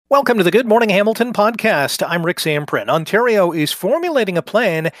Welcome to the Good Morning Hamilton podcast. I'm Rick Zamprin. Ontario is formulating a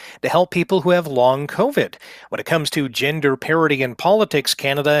plan to help people who have long COVID. When it comes to gender parity in politics,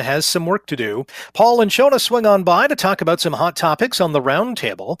 Canada has some work to do. Paul and Shona swing on by to talk about some hot topics on the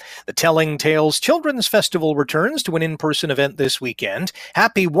roundtable. The Telling Tales Children's Festival returns to an in-person event this weekend.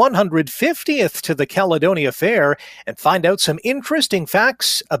 Happy 150th to the Caledonia Fair, and find out some interesting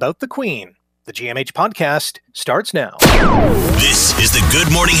facts about the Queen. The GMH podcast starts now. This is the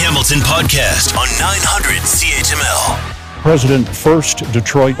Good Morning Hamilton podcast on 900 CHML. President, first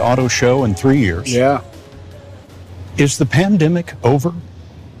Detroit Auto Show in 3 years. Yeah. Is the pandemic over?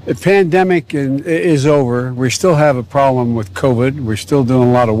 The pandemic is over. We still have a problem with COVID. We're still doing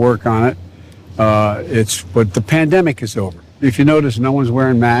a lot of work on it. But the pandemic is over. If you notice, no one's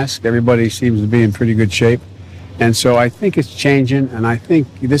wearing masks. Everybody seems to be in pretty good shape. And so I think it's changing, and I think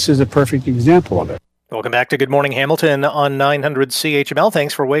this is a perfect example of it. Welcome back to Good Morning Hamilton on 900 CHML.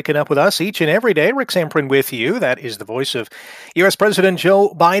 Thanks for waking up with us each and every day. Rick Zamprin with you. That is the voice of U.S. President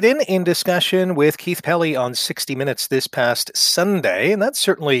Joe Biden in discussion with Keith Pelley on 60 Minutes this past Sunday. And that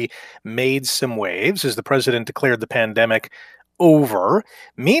certainly made some waves as the president declared the pandemic over.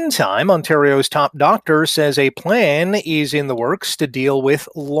 Meantime, Ontario's top doctor says a plan is in the works to deal with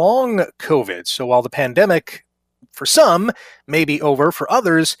long COVID. So while the pandemic for some may be over, for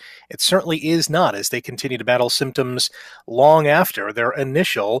others, it certainly is not, as they continue to battle symptoms long after their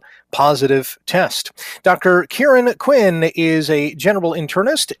initial positive test. Dr. Kieran Quinn is a general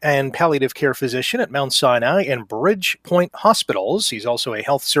internist and palliative care physician at Mount Sinai and Bridgepoint Hospitals. He's also a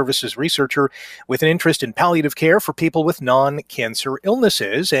health services researcher with an interest in palliative care for people with non-cancer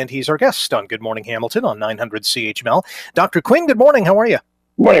illnesses, and he's our guest on Good Morning Hamilton on 900 CHML. Dr. Quinn, good morning. How are you?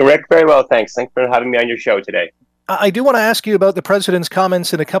 Good morning, Rick. Very well, thanks. Thanks for having me on your show today. I do want to ask you about the president's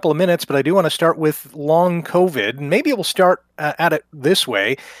comments in a couple of minutes, but I do want to start with long COVID. Maybe we'll start at it this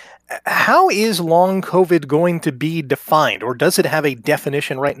way. How is long COVID going to be defined, or does it have a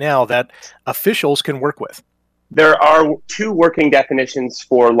definition right now that officials can work with? There are two working definitions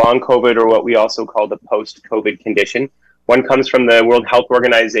for long COVID, or what we also call the post-COVID condition. One comes from the World Health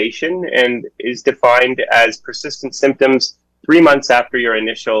Organization and is defined as persistent symptoms 3 months after your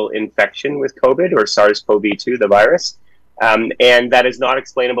initial infection with COVID or SARS-CoV-2, the virus, and that is not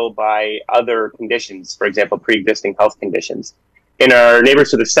explainable by other conditions, for example, pre-existing health conditions. In our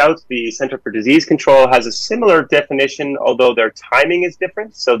neighbors to the south, the Center for Disease Control has a similar definition, although their timing is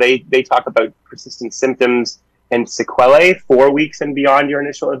different. So they talk about persistent symptoms and sequelae 4 weeks and beyond your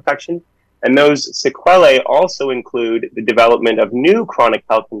initial infection. And those sequelae also include the development of new chronic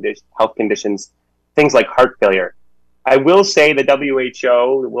health conditions, things like heart failure. I will say the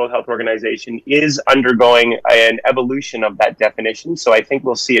WHO, the World Health Organization, is undergoing an evolution of that definition. So I think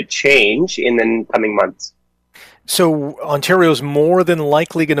we'll see a change in the coming months. So Ontario's more than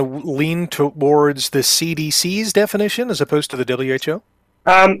likely going to lean towards the CDC's definition as opposed to the WHO?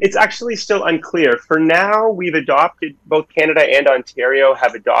 It's actually still unclear. For now, we've adopted, both Canada and Ontario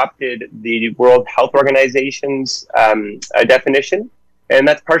have adopted the World Health Organization's definition. And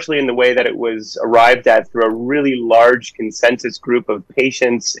that's partially in the way that it was arrived at through a really large consensus group of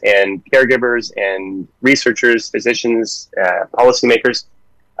patients and caregivers and researchers, physicians, policymakers.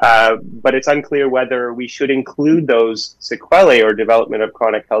 But it's unclear whether we should include those sequelae or development of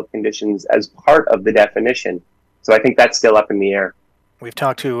chronic health conditions as part of the definition. So I think that's still up in the air. We've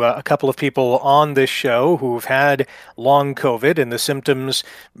talked to a couple of people on this show who've had long COVID, and the symptoms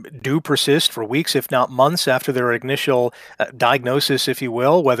do persist for weeks, if not months, after their initial diagnosis, if you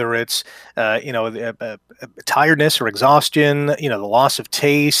will, whether it's, tiredness or exhaustion, the loss of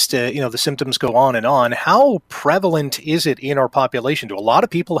taste, the symptoms go on and on. How prevalent is it in our population? Do a lot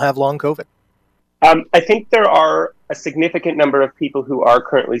of people have long COVID? I think there are a significant number of people who are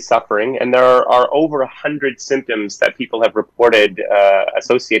currently suffering, and there are over 100 symptoms that people have reported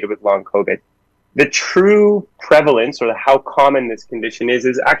associated with long COVID. The true prevalence, or how common this condition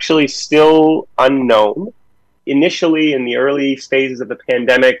is actually still unknown. Initially, in the early phases of the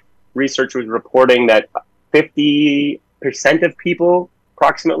pandemic, research was reporting that 50% of people,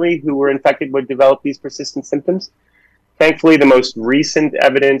 approximately, who were infected would develop these persistent symptoms. Thankfully, the most recent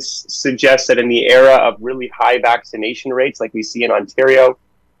evidence suggests that in the era of really high vaccination rates, like we see in Ontario,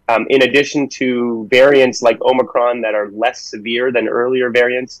 in addition to variants like Omicron that are less severe than earlier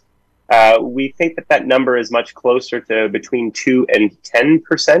variants, we think that number is much closer to between 2 and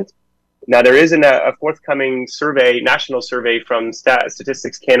 10%. Now, there is a forthcoming survey, national survey from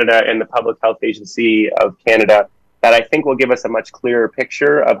Statistics Canada and the Public Health Agency of Canada that I think will give us a much clearer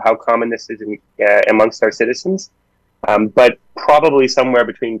picture of how common this is amongst our citizens. But probably somewhere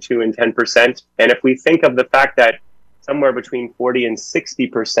between 2 and 10%. And if we think of the fact that somewhere between 40 and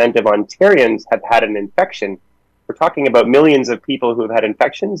 60% of Ontarians have had an infection. We're talking about millions of people who have had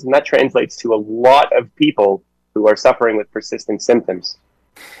infections, and that translates to a lot of people who are suffering with persistent symptoms.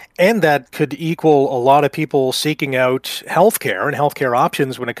 And that could equal a lot of people seeking out healthcare and healthcare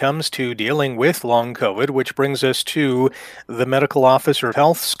options when it comes to dealing with long COVID, which brings us to the medical officer of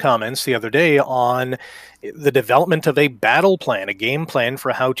health's comments the other day on the development of a battle plan, a game plan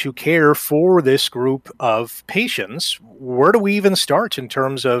for how to care for this group of patients. Where do we even start in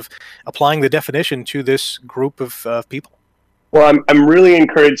terms of applying the definition to this group of people? Well, I'm really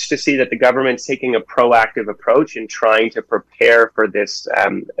encouraged to see that the government's taking a proactive approach in trying to prepare for this,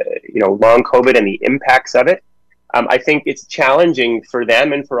 long COVID and the impacts of it. I think it's challenging for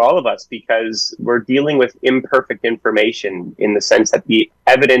them and for all of us because we're dealing with imperfect information in the sense that the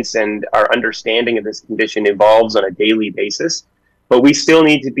evidence and our understanding of this condition evolves on a daily basis. But we still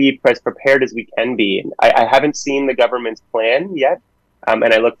need to be as prepared as we can be. And I haven't seen the government's plan yet.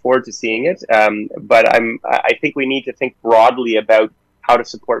 And I look forward to seeing it. But I think we need to think broadly about how to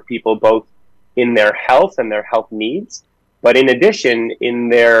support people both in their health and their health needs, but in addition, in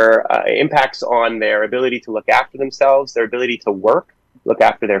their impacts on their ability to look after themselves, their ability to work, look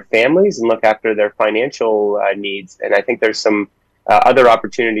after their families, and look after their financial needs. And I think there's some other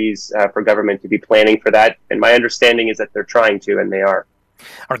opportunities for government to be planning for that. And my understanding is that they're trying to, and they are.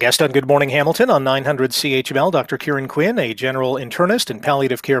 Our guest on Good Morning Hamilton on 900 CHML, Dr. Kieran Quinn, a general internist and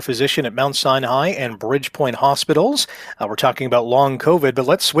palliative care physician at Mount Sinai and Bridgepoint Hospitals. We're talking about long COVID, but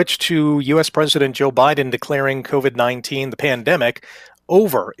let's switch to U.S. President Joe Biden declaring COVID-19, the pandemic,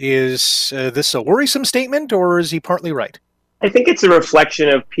 over. Is this a worrisome statement, or is he partly right? I think it's a reflection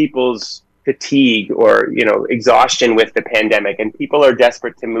of people's fatigue or, exhaustion with the pandemic, and people are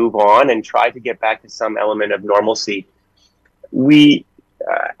desperate to move on and try to get back to some element of normalcy.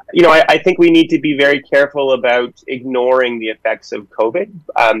 I think we need to be very careful about ignoring the effects of COVID.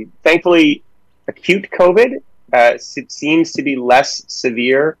 Thankfully, acute COVID seems to be less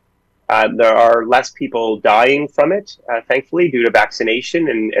severe. There are less people dying from it, thankfully, due to vaccination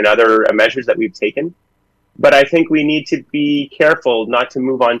and other measures that we've taken. But I think we need to be careful not to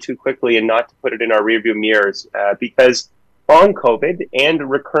move on too quickly and not to put it in our rearview mirrors because long COVID and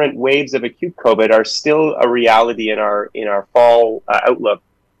recurrent waves of acute COVID are still a reality in our fall outlook.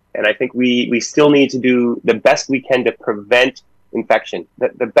 And I think we still need to do the best we can to prevent infection.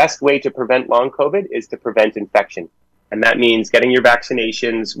 The best way to prevent long COVID is to prevent infection. And that means getting your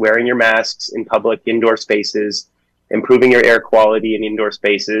vaccinations, wearing your masks in public indoor spaces, improving your air quality in indoor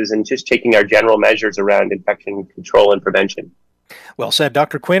spaces, and just taking our general measures around infection control and prevention. Well said,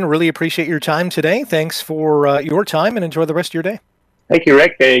 Dr. Quinn. Really appreciate your time today. Thanks for your time and enjoy the rest of your day. Thank you,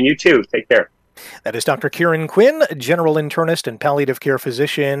 Rick, and you too. Take care. That is Dr. Kieran Quinn, general internist and palliative care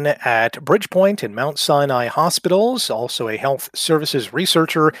physician at Bridgepoint and Mount Sinai Hospitals, also a health services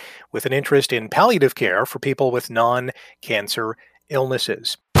researcher with an interest in palliative care for people with non-cancer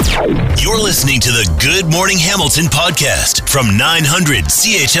illnesses. You're listening to the Good Morning Hamilton podcast from 900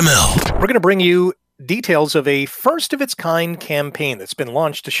 CHML. We're going to bring you details of a first-of-its-kind campaign that's been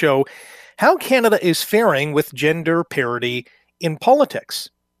launched to show how Canada is faring with gender parity in politics.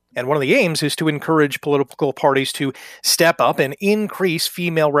 And one of the aims is to encourage political parties to step up and increase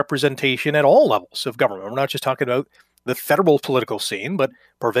female representation at all levels of government. We're not just talking about the federal political scene, but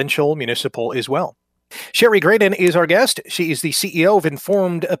provincial, municipal as well. Sherry Graydon is our guest. She is the CEO of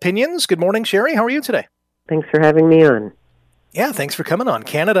Informed Opinions. Good morning, Sherry. How are you today? Thanks for having me on. Yeah, thanks for coming on.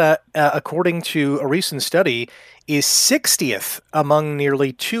 Canada, according to a recent study, is 60th among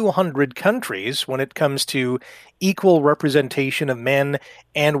nearly 200 countries when it comes to equal representation of men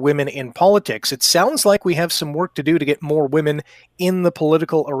and women in politics. It sounds like we have some work to do to get more women in the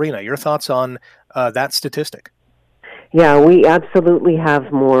political arena. Your thoughts on that statistic? Yeah, we absolutely have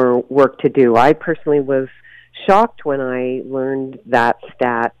more work to do. I personally was shocked when I learned that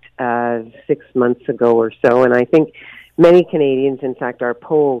stat 6 months ago or so, and I think many Canadians, in fact, our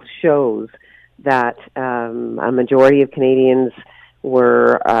poll shows that a majority of Canadians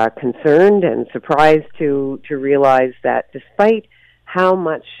were concerned and surprised to realize that despite how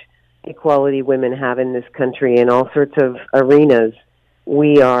much equality women have in this country in all sorts of arenas,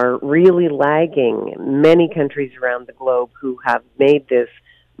 we are really lagging many countries around the globe who have made this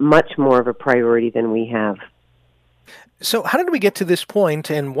much more of a priority than we have. So how did we get to this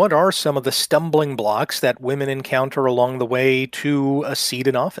point, and what are some of the stumbling blocks that women encounter along the way to a seat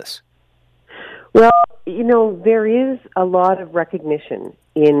in office? Well, there is a lot of recognition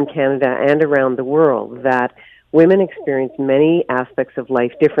in Canada and around the world that women experience many aspects of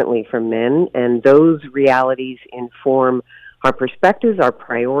life differently from men, and those realities inform our perspectives, our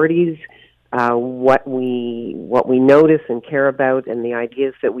priorities, what we notice and care about, and the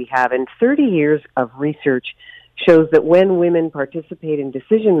ideas that we have. And 30 years of research shows that when women participate in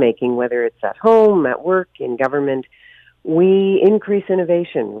decision making, whether it's at home, at work, in government, we increase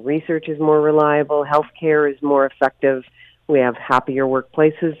innovation. Research is more reliable, healthcare is more effective, we have happier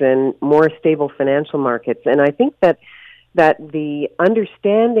workplaces and more stable financial markets. And I think that the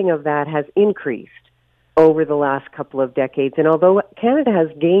understanding of that has increased over the last couple of decades. And although Canada has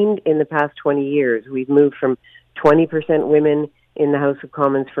gained in the past 20 years, we've moved from 20% women in the House of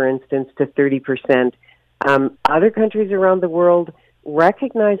Commons, for instance, to 30%. Other countries around the world,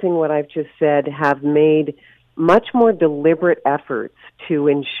 recognizing what I've just said, have made much more deliberate efforts to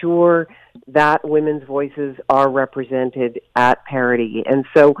ensure that women's voices are represented at parity. And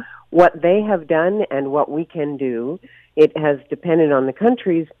so what they have done and what we can do, it has depended on the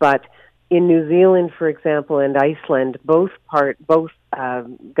countries, but in New Zealand, for example, and Iceland, both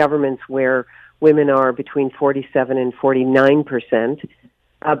governments where women are between 47 and 49%,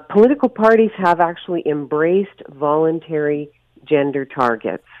 political parties have actually embraced voluntary gender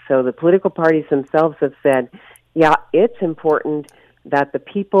targets. So the political parties themselves have said, yeah, it's important that the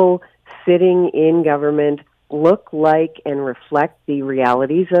people sitting in government look like and reflect the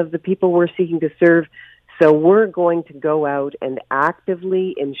realities of the people we're seeking to serve. So we're going to go out and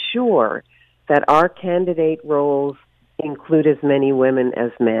actively ensure that our candidate roles include as many women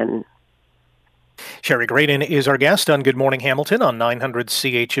as men. Sherry Graydon is our guest on Good Morning Hamilton on 900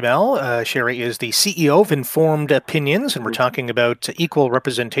 CHML. Sherry is the CEO of Informed Opinions, and we're talking about equal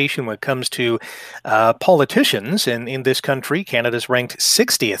representation when it comes to politicians. And in this country, Canada's ranked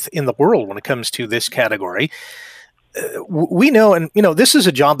 60th in the world when it comes to this category. We know, and this is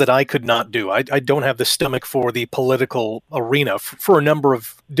a job that I could not do. I don't have the stomach for the political arena for a number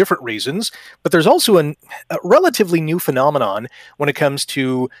of different reasons, but there's also a relatively new phenomenon when it comes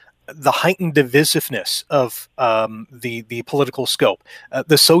to the heightened divisiveness of the political scope,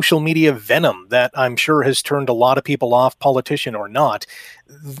 the social media venom that I'm sure has turned a lot of people off, politician or not.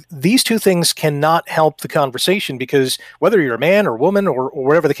 These two things cannot help the conversation, because whether you're a man or woman or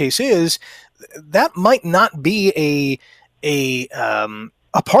whatever the case is, that might not be a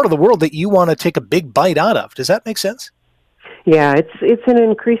part of the world that you want to take a big bite out of. Does that make sense? Yeah, it's an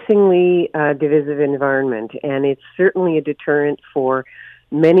increasingly divisive environment, and it's certainly a deterrent for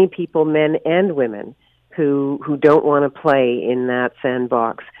many people, men and women, who don't want to play in that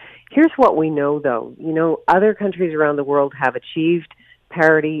sandbox. Here's what we know, though. Other countries around the world have achieved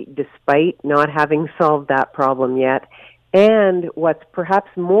parity despite not having solved that problem yet. And what's perhaps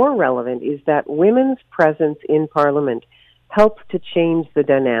more relevant is that women's presence in Parliament helps to change the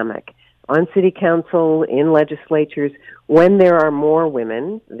dynamic. On City Council, in legislatures, when there are more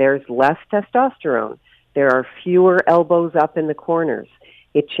women, there's less testosterone. There are fewer elbows up in the corners.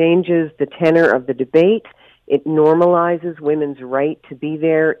 It changes the tenor of the debate. It normalizes women's right to be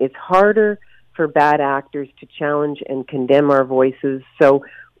there. It's harder for bad actors to challenge and condemn our voices. So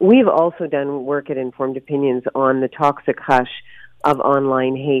we've also done work at Informed Opinions on the toxic hush of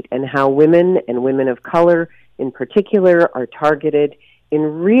online hate and how women and women of color in particular are targeted in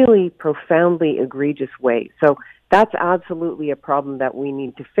really profoundly egregious ways. So that's absolutely a problem that we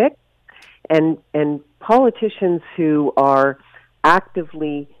need to fix. And politicians who are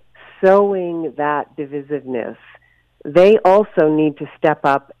actively sowing that divisiveness, they also need to step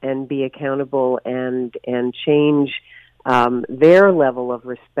up and be accountable and change their level of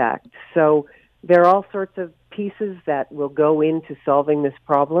respect. So there are all sorts of pieces that will go into solving this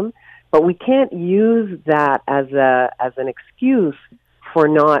problem, but we can't use that as an excuse for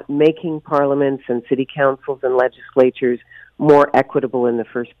not making parliaments and city councils and legislatures more equitable in the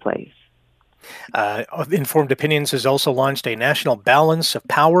first place. Informed Opinions has also launched a national balance of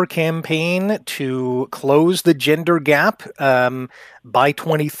power campaign to close the gender gap by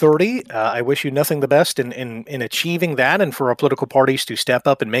 2030. I wish you nothing the best in achieving that, and for our political parties to step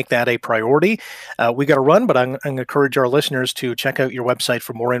up and make that a priority. We got to run, but I'm going to encourage our listeners to check out your website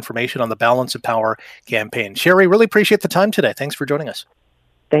for more information on the Balance of Power campaign. Sherry, really appreciate the time today. Thanks for joining us.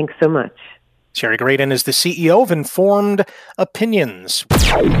 Thanks so much. Sherry Graydon is the CEO of Informed Opinions.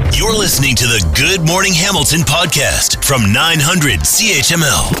 You're listening to the Good Morning Hamilton podcast from 900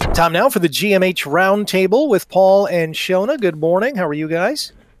 CHML. Time now for the GMH Roundtable with Paul and Shona. Good morning. How are you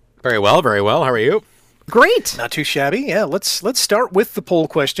guys? Very well, very well. How are you? Great. Not too shabby. Yeah, let's start with the poll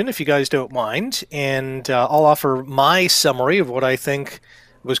question, if you guys don't mind. And I'll offer my summary of what I think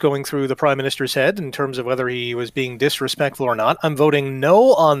was going through the Prime Minister's head in terms of whether he was being disrespectful or not. I'm voting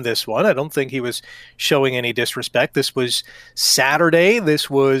no on this one. I don't think he was showing any disrespect. This was Saturday. This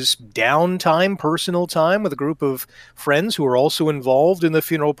was downtime, personal time with a group of friends who were also involved in the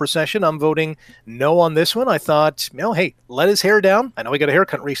funeral procession. I'm voting no on this one. I thought, hey, let his hair down. I know he got a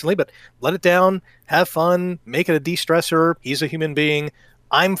haircut recently, but let it down, have fun, make it a de-stressor. He's a human being.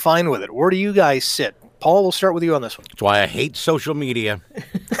 I'm fine with it. Where do you guys sit? Paul, we'll start with you on this one. That's why I hate social media.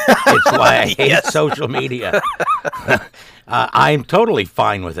 It's why I hate social media. I'm totally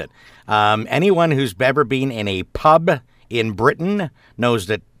fine with it. Anyone who's ever been in a pub in Britain knows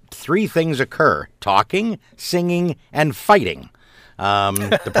that 3 things occur: talking, singing, and fighting.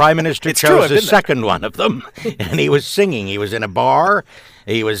 The Prime Minister chose the second one of them, and he was singing. He was in a bar.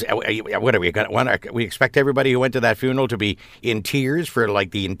 He was. What are we going to? We expect everybody who went to that funeral to be in tears for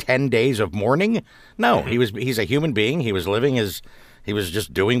like the 10 days of mourning. No, he's a human being. He was living his. He was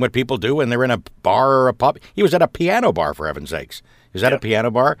just doing what people do when they're in a bar or a pub. He was at a piano bar, for heaven's sakes. He was at a piano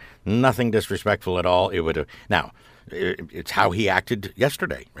bar. Nothing disrespectful at all. It would now. It's how he acted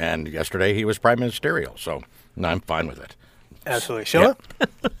yesterday, and yesterday he was prime ministerial. So I'm fine with it. Absolutely. Sheila?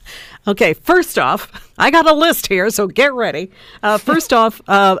 Yeah. Okay, first off, I got a list here, so get ready. First off,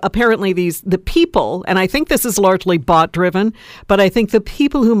 apparently the people, and I think this is largely bot-driven, but I think the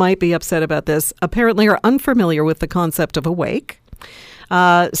people who might be upset about this apparently are unfamiliar with the concept of a wake.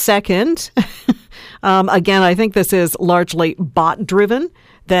 Second, again, I think this is largely bot-driven.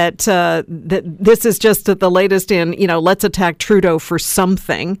 That this is just the latest in, let's attack Trudeau for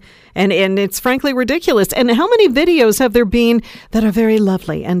something. And it's frankly ridiculous. And how many videos have there been that are very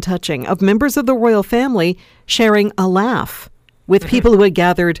lovely and touching of members of the royal family sharing a laugh with people who had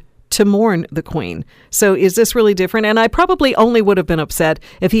gathered to mourn the Queen? So is this really different? And I probably only would have been upset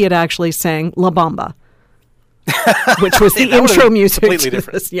if he had actually sang La Bamba, which was the intro music. Completely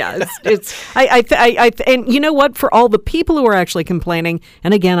different. Yeah, and you know what? For all the people who are actually complaining,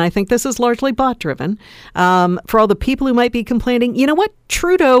 and again, I think this is largely bot-driven. For all the people who might be complaining, you know what?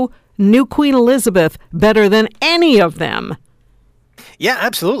 Trudeau knew Queen Elizabeth better than any of them. Yeah,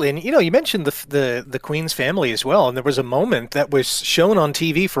 absolutely. And, you mentioned the Queen's family as well. And there was a moment that was shown on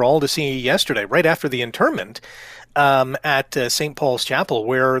TV for all to see yesterday, right after the interment, at St. Paul's Chapel,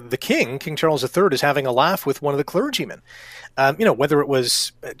 where the King Charles III, is having a laugh with one of the clergymen. Whether it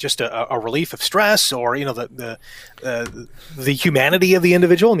was just a relief of stress or, the humanity of the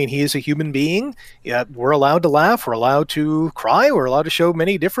individual. I mean, he is a human being. Yeah, we're allowed to laugh. We're allowed to cry. We're allowed to show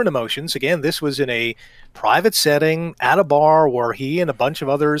many different emotions. Again, this was in a private setting at a bar where he and a bunch of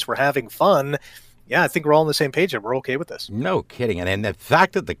others were having fun. Yeah, I think we're all on the same page and we're okay with this. No kidding. And the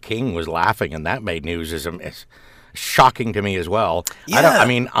fact that the King was laughing and that made news is shocking to me as well. Yeah.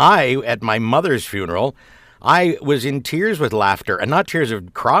 I at my mother's funeral, I was in tears with laughter, and not tears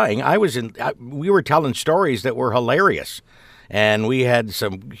of crying. We were telling stories that were hilarious, and we had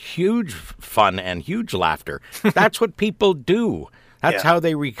some huge fun and huge laughter. That's what people do. That's how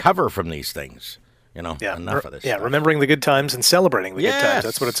they recover from these things. Enough of this stuff. Remembering the good times and celebrating the good times.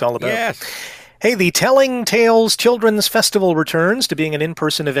 That's what it's all about. Yes. Hey, the Telling Tales Children's Festival returns to being an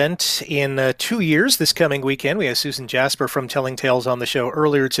in-person event in 2 years this coming weekend. We had Susan Jasper from Telling Tales on the show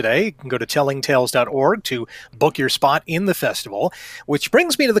earlier today. You can go to tellingtales.org to book your spot in the festival. Which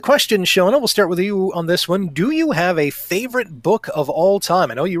brings me to the question, Shona. We'll start with you on this one. Do you have a favorite book of all time?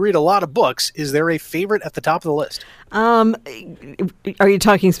 I know you read a lot of books. Is there a favorite at the top of the list? Are you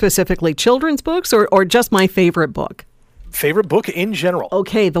talking specifically children's books or just my favorite book? Favorite book in general.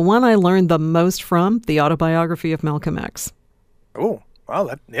 Okay, the one I learned the most from, the autobiography of Malcolm X. Oh, wow.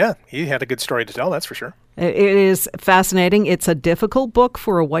 He had a good story to tell, that's for sure. It is fascinating. It's a difficult book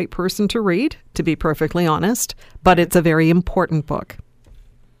for a white person to read, to be perfectly honest, but it's a very important book.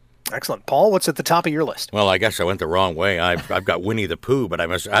 Excellent. Paul, what's at the top of your list? Well, I guess I went the wrong way. I've got Winnie the Pooh, but I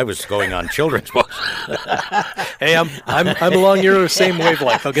was going on children's books. Hey, I'm along your same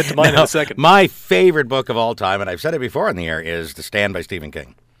wavelength. I'll get to mine in a second. My favorite book of all time, and I've said it before on the air, is The Stand by Stephen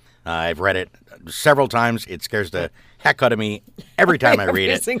King. I've read it several times. It scares the heck out of me every time I read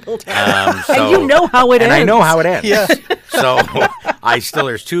it. Every single time. And you know how it ends. And I know how it ends. Yeah. So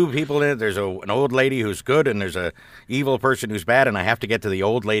there's 2 people in it. There's an old lady who's good, and there's a evil person who's bad, and I have to get to the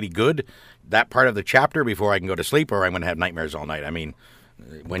old lady good, that part of the chapter, before I can go to sleep, or I'm going to have nightmares all night. I mean,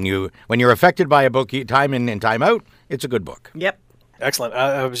 when you're affected by a book time in and time out, it's a good book. Yep. Excellent.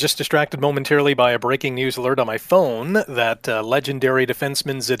 I was just distracted momentarily by a breaking news alert on my phone that legendary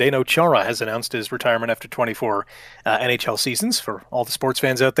defenseman Zdeno Chara has announced his retirement after 24 NHL seasons. For all the sports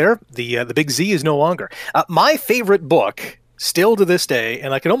fans out there, the Big Z is no longer. My favorite book, still to this day,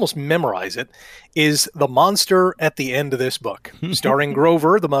 and I can almost memorize it, is the monster at the end of this book, starring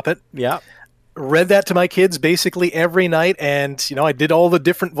Grover the Muppet. Yeah. Read that to my kids basically every night, and I did all the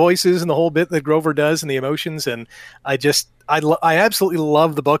different voices and the whole bit that Grover does and the emotions, and I absolutely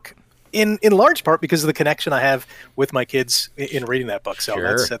love the book. In large part because of the connection I have with my kids in reading that book. So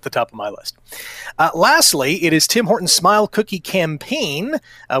that's at the top of my list. Lastly, it is Tim Horton's Smile Cookie campaign,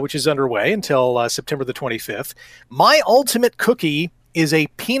 which is underway until September the 25th. My ultimate cookie is a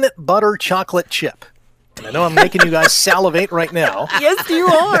peanut butter chocolate chip. And I know I'm making you guys salivate right now. Yes, you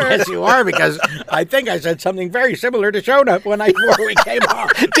are. Yes, you are, because I think I said something very similar to Shona before we came on.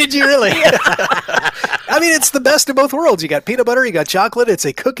 Did you really? I mean, it's the best of both worlds. You got peanut butter, you got chocolate. It's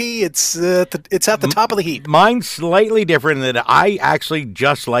a cookie. It's at the top of the heap. Mine's slightly different in that I actually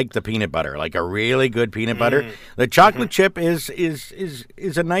just like the peanut butter, like a really good peanut butter. The chocolate chip is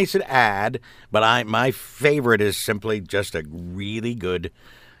a nice add, but my favorite is simply just a really good.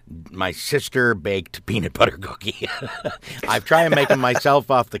 My sister baked peanut butter cookie. I've tried to make them myself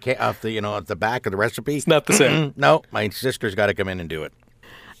off the at the back of the recipe. It's not the same. No, my sister's got to come in and do it.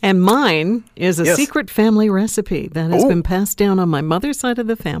 And mine is a secret family recipe that has been passed down on my mother's side of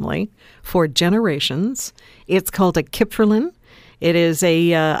the family for generations. It's called a Kipferlin. It is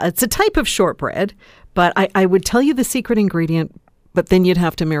it's a type of shortbread, but I would tell you the secret ingredient, but then you'd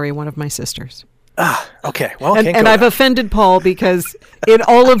have to marry one of my sisters. Okay. Well, and I've offended Paul because in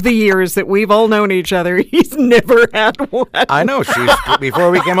all of the years that we've all known each other, he's never had one. I know.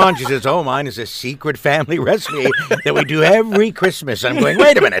 Before we came on, she says, mine is a secret family recipe that we do every Christmas. And I'm going,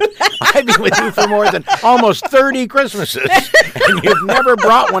 wait a minute. I've been with you for more than almost 30 Christmases, and you've never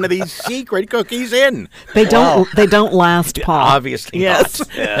brought one of these secret cookies in. They don't last, Paul. Obviously yes.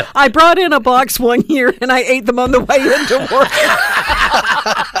 not. Yeah. I brought in a box one year, and I ate them on the way into work.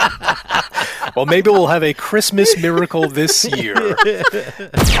 Well, maybe we'll have a Christmas miracle this year.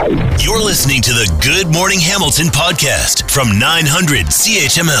 You're listening to the Good Morning Hamilton podcast from 900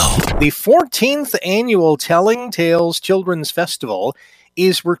 CHML. The 14th annual Telling Tales Children's Festival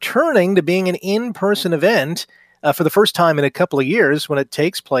is returning to being an in-person event for the first time in a couple of years when it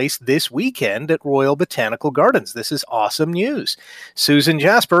takes place this weekend at Royal Botanical Gardens. This is awesome news. Susan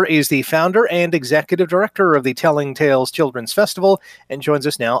Jasper is the founder and executive director of the Telling Tales Children's Festival and joins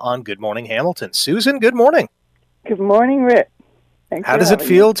us now on Good Morning Hamilton. Susan, good morning. Good morning, Rick. Thanks. How does it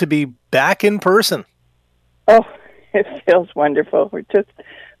feel to be back in person? Oh, it feels wonderful. We're just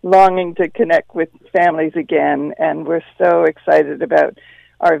longing to connect with families again, and we're so excited about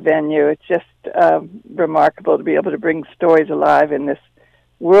our venue. It's just remarkable to be able to bring stories alive in this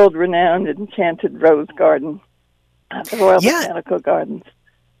world-renowned, enchanted rose garden at the Royal Botanical Gardens.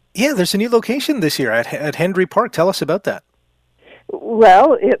 Yeah, there's a new location this year at Hendry Park. Tell us about that.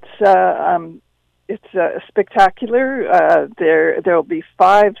 Well, it's spectacular. There will be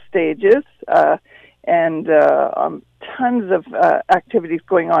 5 stages and tons of activities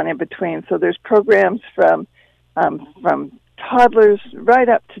going on in between. So there's programs from toddlers right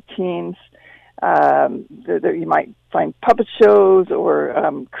up to teens. There you might find puppet shows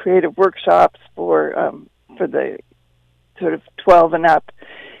or creative workshops for the sort of 12 and up.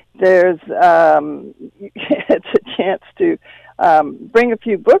 There's it's a chance to bring a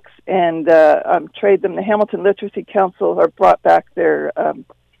few books and trade them. The Hamilton Literacy Council have brought back their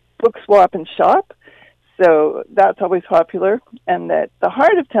book swap and shop. So that's always popular. And at the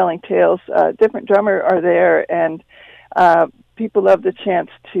heart of Telling Tales, different drummers are there, and people love the chance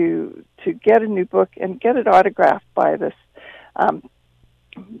to get a new book and get it autographed by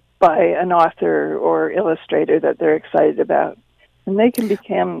by an author or illustrator that they're excited about. And they can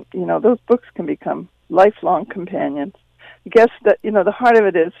become, those books can become lifelong companions. I guess that, the heart of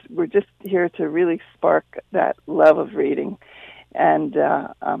it is we're just here to really spark that love of reading and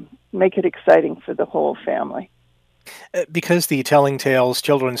make it exciting for the whole family. Because the Telling Tales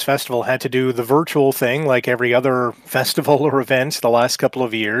Children's Festival had to do the virtual thing like every other festival or event the last couple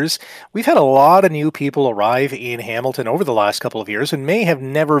of years, we've had a lot of new people arrive in Hamilton over the last couple of years and may have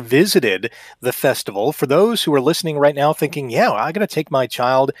never visited the festival. For those who are listening right now thinking, I'm going to take my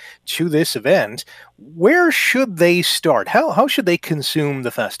child to this event, where should they start? How should they consume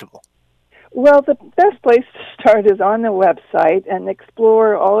the festival? Well, the best place to start is on the website and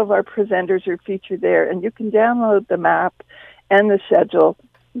explore. All of our presenters are featured there, and you can download the map and the schedule,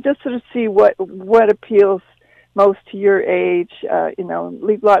 just sort of see what appeals most to your age.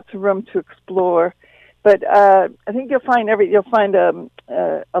 Leave lots of room to explore. But I think you'll find a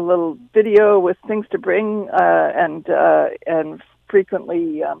little video with things to bring and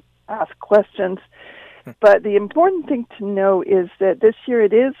frequently ask questions. But the important thing to know is that this year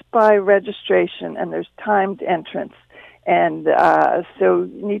it is by registration and there's timed entrance. And so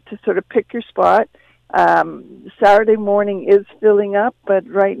you need to sort of pick your spot. Saturday morning is filling up, but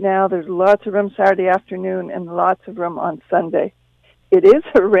right now there's lots of room Saturday afternoon and lots of room on Sunday. It is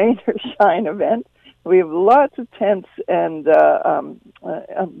a rain or shine event. We have lots of tents, and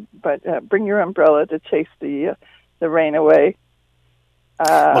but bring your umbrella to chase the rain away.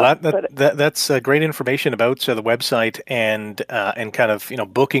 Well, that's great information about the website and kind of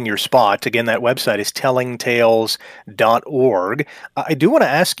booking your spot. Again, that website is tellingtales.org. I do want to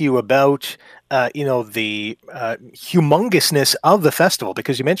ask you about the humongousness of the festival,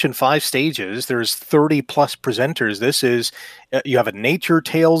 because you mentioned 5 stages. There's 30 plus presenters. This is you have a nature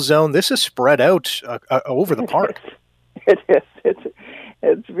tales zone. This is spread out over the park. It is.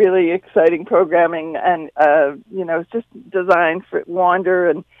 It's really exciting programming, and it's just designed for wander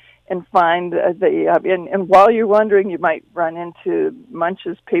and find and while you're wandering, you might run into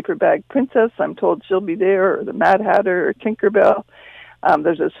Munch's Paper Bag Princess. I'm told she'll be there, or the Mad Hatter, or Tinkerbell.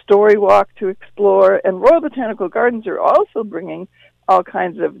 There's a story walk to explore, and Royal Botanical Gardens are also bringing all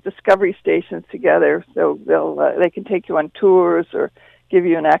kinds of discovery stations together. So they can take you on tours or give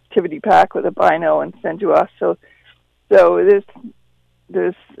you an activity pack with a bino and send you off. So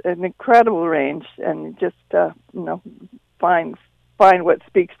there's an incredible range, and just find what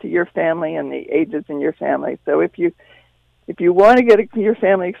speaks to your family and the ages in your family. So if you want to get your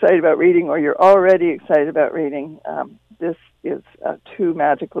family excited about reading, or you're already excited about reading, this is 2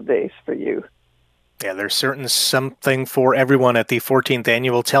 magical days for you. Yeah, there's certainly something for everyone at the 14th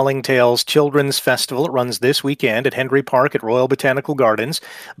Annual Telling Tales Children's Festival. It runs this weekend at Henry Park at Royal Botanical Gardens.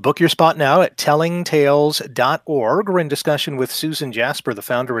 Book your spot now at tellingtales.org. We're in discussion with Susan Jasper, the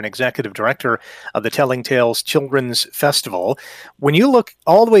founder and executive director of the Telling Tales Children's Festival. When you look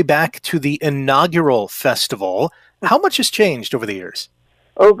all the way back to the inaugural festival, how much has changed over the years?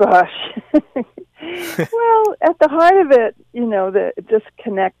 Oh, gosh. Well, at the heart of it, just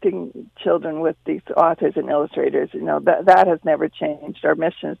connecting children with these authors and illustrators, that has never changed. Our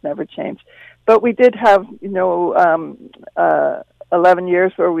mission has never changed. But we did have, 11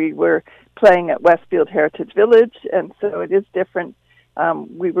 years where we were playing at Westfield Heritage Village, and so it is different.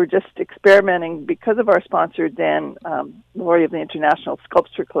 We were just experimenting because of our sponsor, Dan Laurie of the International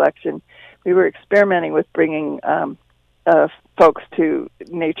Sculpture Collection. We were experimenting with bringing folks to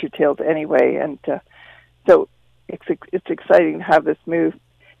Nature Tales anyway, and so it's exciting to have this move.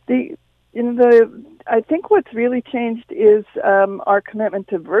 I think what's really changed is our commitment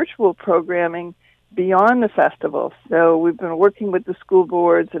to virtual programming beyond the festival. So we've been working with the school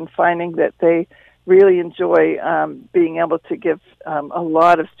boards and finding that they really enjoy being able to give a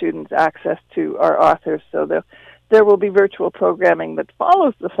lot of students access to our authors. So there will be virtual programming that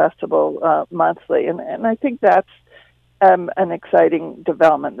follows the festival monthly, and I think that's an exciting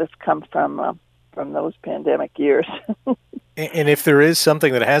development that's come from those pandemic years. And if there is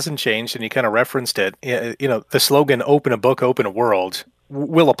something that hasn't changed, and you kind of referenced it, the slogan "Open a book, open a world"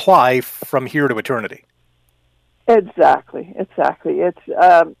 will apply from here to eternity. Exactly. It's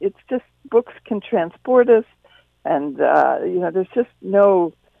just books can transport us, and there's just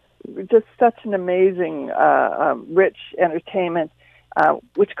such an amazing, rich entertainment.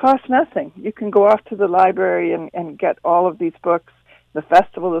 Which costs nothing. You can go off to the library and get all of these books. The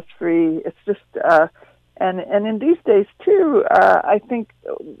festival is free. It's just, and in these days too, I think,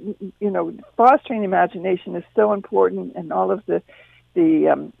 fostering imagination is so important, and all of the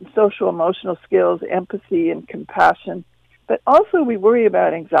social emotional skills, empathy and compassion. But also we worry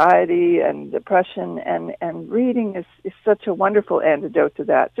about anxiety and depression, and reading is such a wonderful antidote to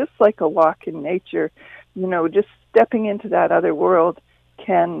that. Just like a walk in nature, just stepping into that other world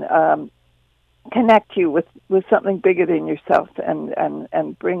can connect you with something bigger than yourself,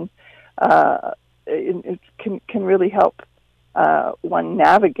 and bring it can really help one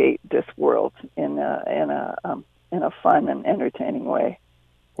navigate this world in a fun and entertaining way.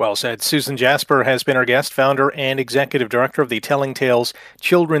 Well said. Susan Jasper has been our guest, founder and executive director of the Telling Tales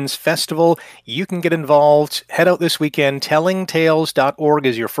Children's Festival. You can get involved. Head out this weekend. Tellingtales.org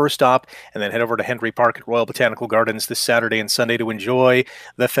is your first stop, and then head over to Henry Park at Royal Botanical Gardens this Saturday and Sunday to enjoy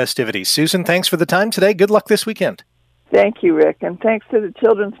the festivities. Susan, thanks for the time today. Good luck this weekend. Thank you, Rick, and thanks to the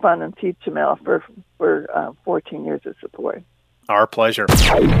Children's Fund and Teach Jamel for 14 years of support. Our pleasure.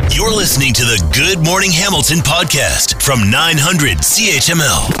 You're listening to the Good Morning Hamilton podcast from 900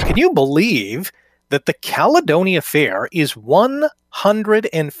 CHML. Can you believe that the Caledonia Fair is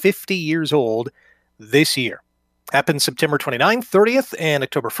 150 years old this year? Happened September 29th, 30th, and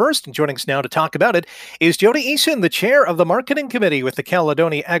October 1st. And joining us now to talk about it is Jody Eason, the chair of the marketing committee with the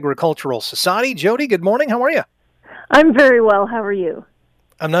Caledonia Agricultural Society. Jody, good morning. How are you? I'm very well. How are you?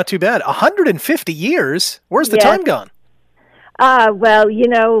 I'm not too bad. 150 years? Where's the time gone? Well,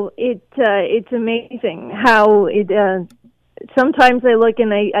 it's amazing how it. Sometimes I look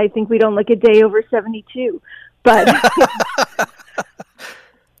and I think we don't look a day over 72, but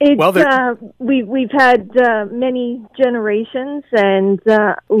we've had many generations and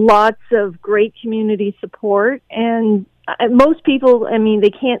lots of great community support, and most people, they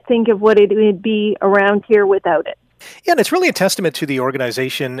can't think of what it would be around here without it. Yeah, and it's really a testament to the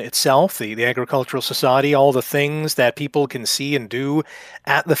organization itself, the Agricultural Society, all the things that people can see and do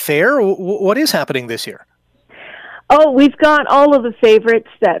at the fair. What is happening this year? Oh, we've got all of the favorites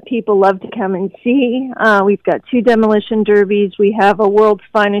that people love to come and see. We've got 2 demolition derbies. We have a World's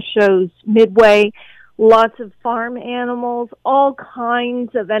Finest Shows midway, lots of farm animals, all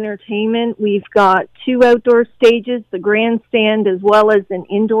kinds of entertainment. We've got 2 outdoor stages, the grandstand, as well as an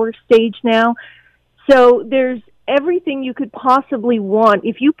indoor stage now. So there's everything you could possibly want.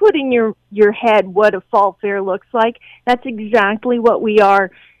 If you put in your head what a fall fair looks like, that's exactly what we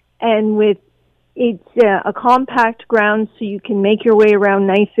are. And it's a compact ground, so you can make your way around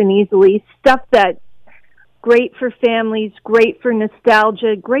nice and easily. Stuff that's great for families, great for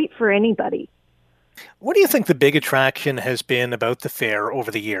nostalgia, great for anybody. What do you think the big attraction has been about the fair over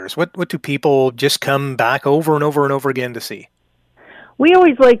the years? What do people just come back over and over and over again to see? We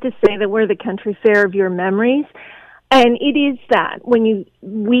always like to say that we're the country fair of your memories. And it is that. When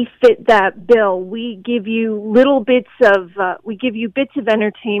we fit that bill, we give you bits of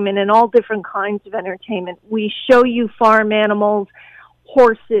entertainment and all different kinds of entertainment. We show you farm animals,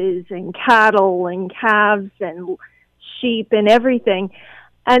 horses and cattle and calves and sheep and everything.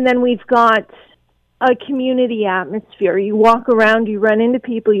 And then we've got a community atmosphere. You walk around, you run into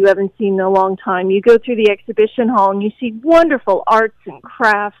people you haven't seen in a long time. You go through the exhibition hall and you see wonderful arts and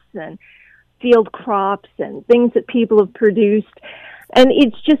crafts and field crops and things that people have produced. And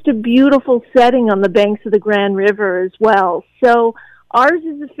it's just a beautiful setting on the banks of the Grand River as well. So ours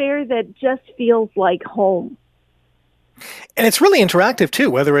is a fair that just feels like home. And it's really interactive too,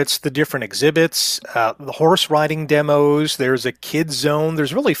 whether it's the different exhibits, the horse riding demos, there's a kids zone.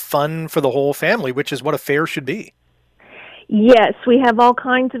 There's really fun for the whole family, which is what a fair should be. Yes, we have all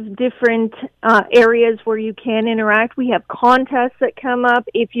kinds of different areas where you can interact. We have contests that come up.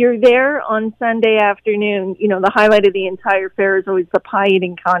 If you're there on Sunday afternoon, the highlight of the entire fair is always the pie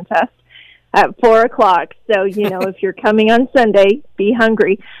eating contest at 4:00. So, if you're coming on Sunday, be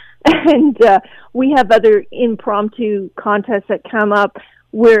hungry. And we have other impromptu contests that come up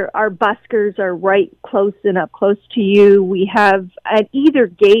where our buskers are right close to you. We have at either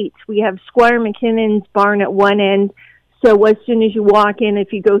gate, we have Squire McKinnon's barn at one end. So as soon as you walk in,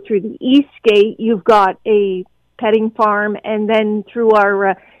 if you go through the east gate, you've got a petting farm, and then through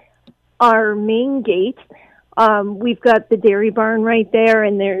our main gate, we've got the dairy barn right there,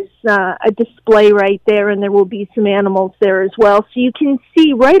 and there's a display right there, and there will be some animals there as well. So you can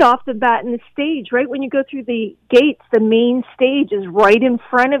see right off the bat in the stage, right when you go through the gates, the main stage is right in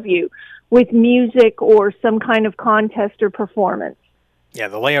front of you with music or some kind of contest or performance. Yeah,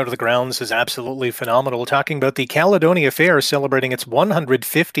 the layout of the grounds is absolutely phenomenal. Talking about the Caledonia Fair celebrating its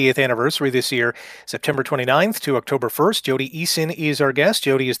 150th anniversary this year, September 29th to October 1st. Jody Eason is our guest.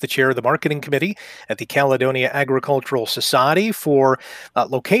 Jody is the chair of the marketing committee at the Caledonia Agricultural Society. For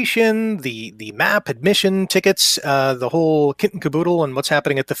location, the map, admission, tickets, the whole kit and caboodle and what's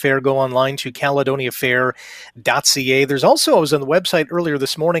happening at the fair, go online to caledoniafair.ca. There's also, I was on the website earlier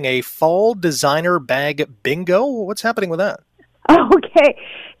this morning, a fall designer bag bingo. What's happening with that? Okay,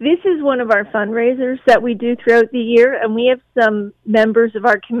 this is one of our fundraisers that we do throughout the year, and we have some members of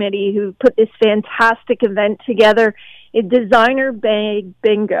our committee who put this fantastic event together. A designer bag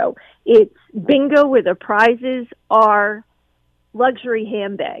bingo. It's bingo where the prizes are luxury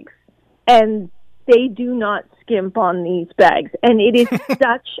handbags, and they do not skimp on these bags, and it is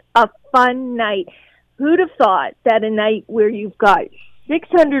such a fun night. Who'd have thought that a night where you've got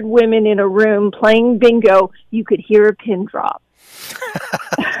 600 women in a room playing bingo, you could hear a pin drop?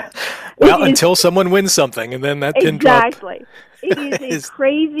 Well, until someone wins something, and then that pin drop. Exactly. It is a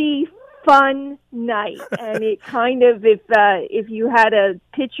crazy, fun night, and it kind of, if you had a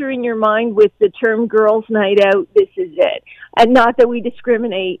picture in your mind with the term girls' night out, this is it. And not that we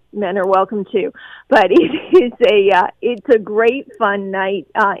discriminate, men are welcome too, but it's a great fun night.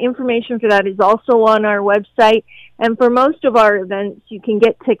 Information for that is also on our website, and for most of our events, you can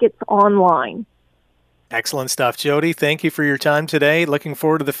get tickets online. Excellent stuff, Jody. Thank you for your time today. Looking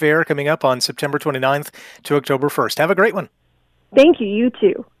forward to the fair coming up on September 29th to October 1st. Have a great one. Thank you. You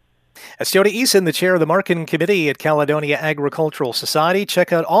too. Stiota Eason, the chair of the Marketing Committee at Caledonia Agricultural Society.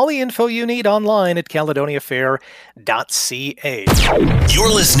 Check out all the info you need online at caledoniafair.ca.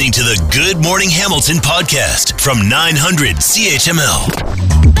 You're listening to the Good Morning Hamilton podcast from 900 CHML.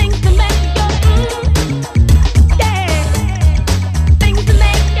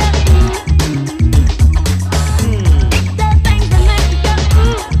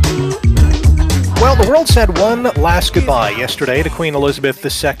 Well, the world said one last goodbye yesterday to Queen Elizabeth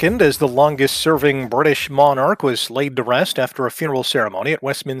II as the longest-serving British monarch was laid to rest after a funeral ceremony at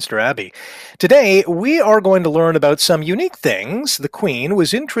Westminster Abbey. Today, we are going to learn about some unique things the Queen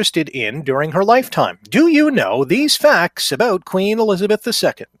was interested in during her lifetime. Do you know these facts about Queen Elizabeth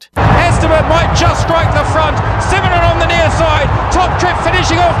II? Esteban might just strike the front. Simonon on the near side. Top trip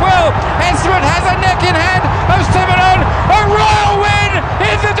finishing off well. Esteban has a neck in hand of Simonon. A royal win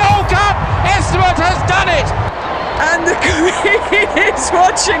in the Gold Cup. Esteban has done it. And the Queen is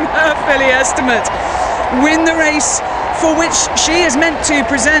watching her filly Estimate win the race for which she is meant to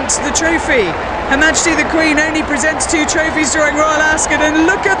present the trophy. Her Majesty the Queen only presents 2 trophies during Royal Ascot, and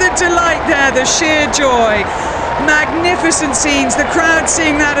look at the delight there, the sheer joy. Magnificent scenes, the crowd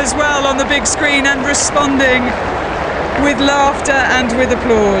seeing that as well on the big screen and responding with laughter and with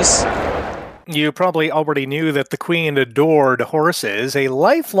applause. You probably already knew that the Queen adored horses, a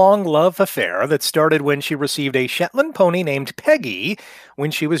lifelong love affair that started when she received a Shetland pony named Peggy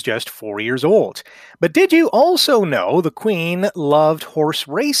when she was just 4 years old. But did you also know the Queen loved horse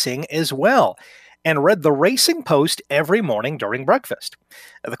racing as well, and read the Racing Post every morning during breakfast?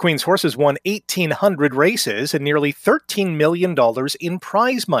 The Queen's horses won 1,800 races and nearly $13 million in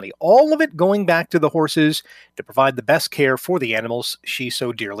prize money, all of it going back to the horses to provide the best care for the animals she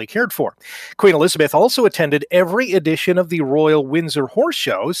so dearly cared for. Queen Elizabeth also attended every edition of the Royal Windsor Horse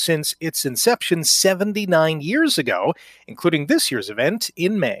Show since its inception 79 years ago, including this year's event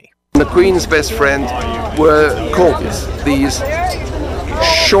in May. The Queen's best friend were corgis, these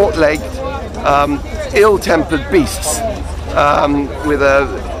short-legged, ill-tempered beasts with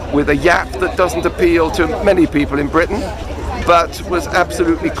a yap that doesn't appeal to many people in Britain, but was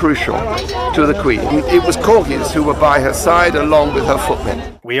absolutely crucial to the Queen. It was corgis who were by her side along with her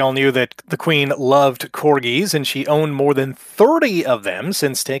footmen. We all knew that the Queen loved corgis, and she owned more than 30 of them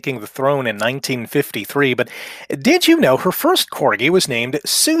since taking the throne in 1953. But did you know her first corgi was named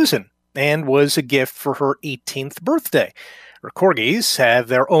Susan and was a gift for her 18th birthday? Her corgis have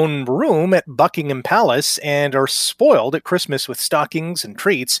their own room at Buckingham Palace and are spoiled at Christmas with stockings and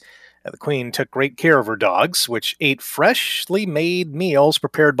treats. The Queen took great care of her dogs, which ate freshly made meals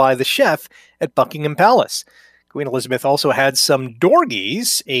prepared by the chef at Buckingham Palace. Queen Elizabeth also had some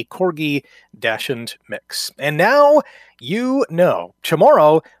Dorgies, a Corgi Dachshund mix. And now you know.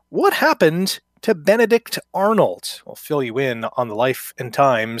 Tomorrow, what happened to Benedict Arnold? We'll fill you in on the life and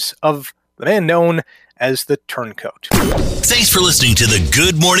times of the man known as the Turncoat. Thanks for listening to the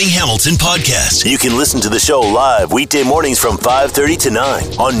Good Morning Hamilton podcast. You can listen to the show live weekday mornings from 5:30 to 9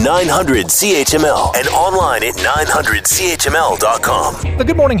 on 900 CHML and online at 900CHML.com. The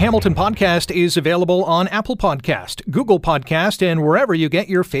Good Morning Hamilton podcast is available on Apple Podcast, Google Podcast, and wherever you get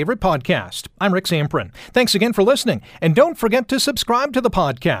your favorite podcast. I'm Rick Samprin. Thanks again for listening. And don't forget to subscribe to the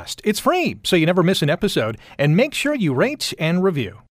podcast. It's free, so you never miss an episode. And make sure you rate and review.